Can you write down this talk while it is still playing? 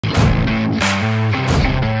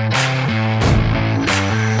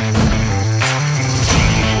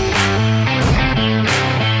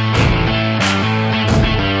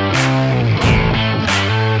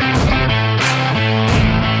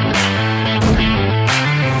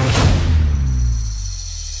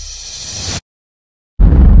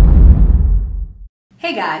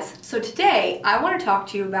guys, so today I want to talk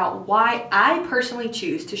to you about why I personally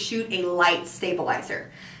choose to shoot a light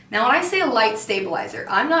stabilizer. Now when I say a light stabilizer,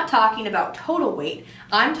 I'm not talking about total weight,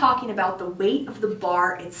 I'm talking about the weight of the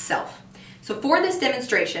bar itself. So for this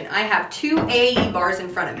demonstration, I have two AE bars in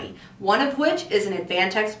front of me, one of which is an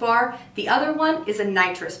Advantex bar, the other one is a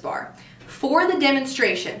nitrous bar. For the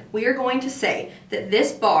demonstration, we are going to say that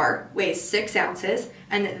this bar weighs 6 ounces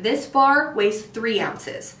and that this bar weighs 3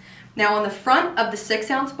 ounces. Now on the front of the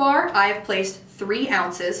 6-ounce bar, I have placed 3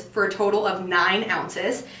 ounces for a total of 9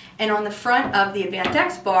 ounces. And on the front of the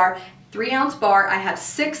Advantex bar, 3-ounce bar, I have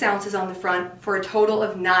 6 ounces on the front for a total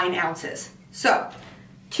of 9 ounces. So,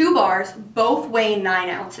 2 bars, both weighing 9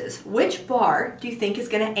 ounces. Which bar do you think is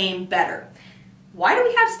going to aim better? Why do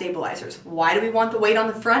we have stabilizers? Why do we want the weight on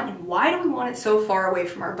the front, and why do we want it so far away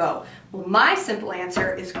from our bow? Well, my simple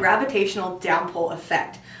answer is gravitational downpull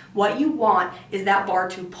effect. What you want is that bar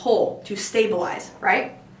to pull, to stabilize,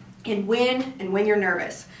 right? And when you're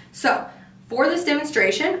nervous. So, for this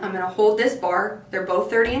demonstration, I'm going to hold this bar, they're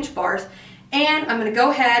both 30-inch bars, and I'm going to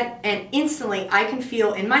go ahead and instantly I can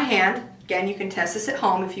feel in my hand, again you can test this at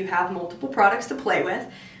home if you have multiple products to play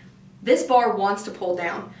with, this bar wants to pull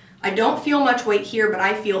down. I don't feel much weight here, but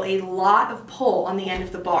I feel a lot of pull on the end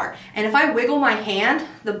of the bar. And if I wiggle my hand,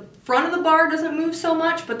 the front of the bar doesn't move so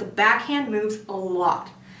much, but the backhand moves a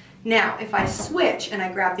lot. Now, if I switch and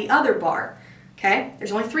I grab the other bar, okay,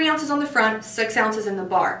 there's only 3 ounces on the front, 6 ounces in the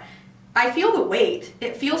bar. I feel the weight.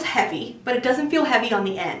 It feels heavy, but it doesn't feel heavy on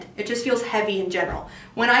the end. It just feels heavy in general.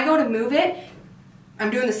 When I go to move it,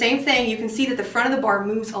 I'm doing the same thing. You can see that the front of the bar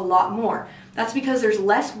moves a lot more. That's because there's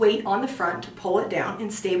less weight on the front to pull it down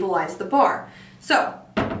and stabilize the bar. So,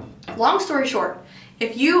 long story short,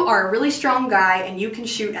 if you are a really strong guy and you can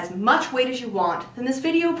shoot as much weight as you want, then this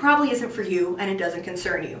video probably isn't for you and it doesn't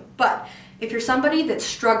concern you. But if you're somebody that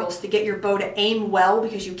struggles to get your bow to aim well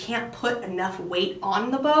because you can't put enough weight on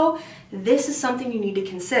the bow, this is something you need to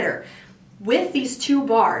consider. With these 2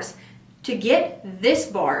 bars, to get this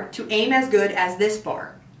bar to aim as good as this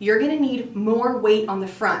bar, you're going to need more weight on the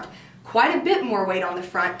front. Quite a bit more weight on the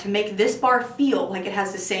front to make this bar feel like it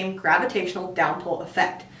has the same gravitational downpull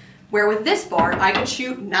effect. Where with this bar, I could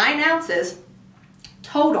shoot 9 ounces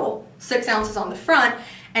total, 6 ounces on the front,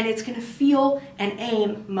 and it's going to feel and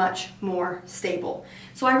aim much more stable.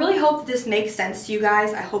 So I really hope that this makes sense to you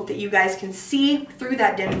guys. I hope that you guys can see through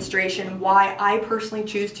that demonstration why I personally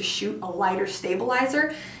choose to shoot a lighter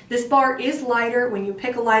stabilizer. This bar is lighter. When you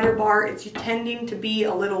pick a lighter bar, it's tending to be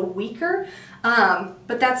a little weaker,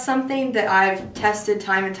 but that's something that I've tested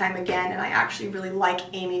time and time again, and I actually really like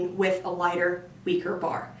aiming with a lighter, weaker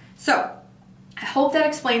bar. So I hope that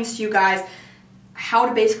explains to you guys how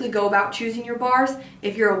to basically go about choosing your bars.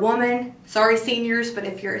 If you're a woman, sorry seniors, but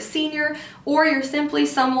if you're a senior, or you're simply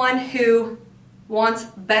someone who wants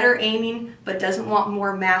better aiming but doesn't want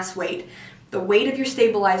more mass weight, the weight of your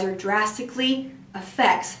stabilizer drastically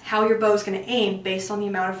affects how your bow is going to aim based on the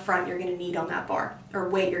amount of front you're going to need on that bar, or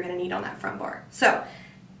weight you're going to need on that front bar. So,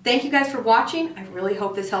 thank you guys for watching. I really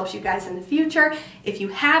hope this helps you guys in the future. If you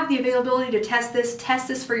have the availability to test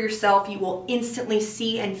this for yourself. You will instantly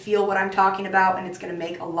see and feel what I'm talking about, and it's going to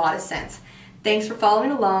make a lot of sense. Thanks for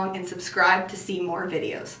following along, and subscribe to see more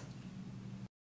videos.